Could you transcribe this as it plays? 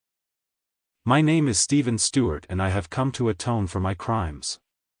My name is Steven Stuart and I have come to atone for my crimes.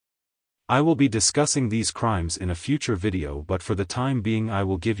 I will be discussing these crimes in a future video, but for the time being I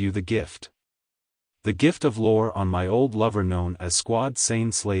will give you the gift. The gift of lore on my old lover known as Squad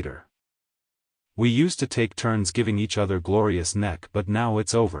Sane Slader. We used to take turns giving each other glorious neck, but now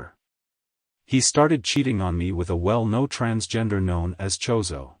it's over. He started cheating on me with a well-known transgender known as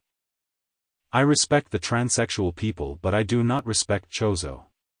Chozo. I respect the transsexual people, but I do not respect Chozo.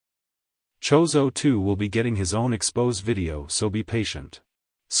 Chozo too will be getting his own exposed video, so be patient.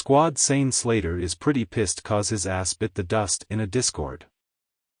 Squad Sane Slader is pretty pissed cause his ass bit the dust in a Discord.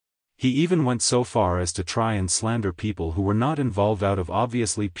 He even went so far as to try and slander people who were not involved out of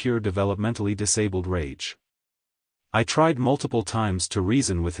obviously pure developmentally disabled rage. I tried multiple times to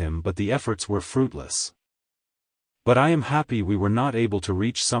reason with him, but the efforts were fruitless. But I am happy we were not able to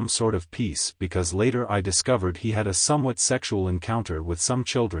reach some sort of peace, because later I discovered he had a somewhat sexual encounter with some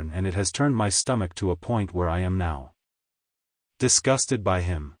children, and it has turned my stomach to a point where I am now disgusted by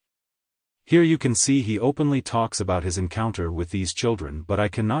him. Here you can see he openly talks about his encounter with these children, but I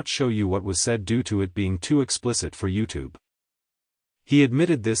cannot show you what was said due to it being too explicit for YouTube. He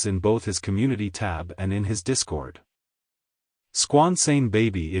admitted this in both his community tab and in his Discord. Squad Sane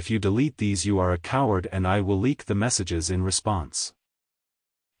baby, if you delete these you are a coward and I will leak the messages in response.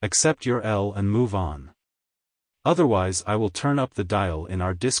 Accept your L and move on. Otherwise I will turn up the dial in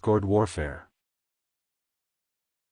our Discord warfare.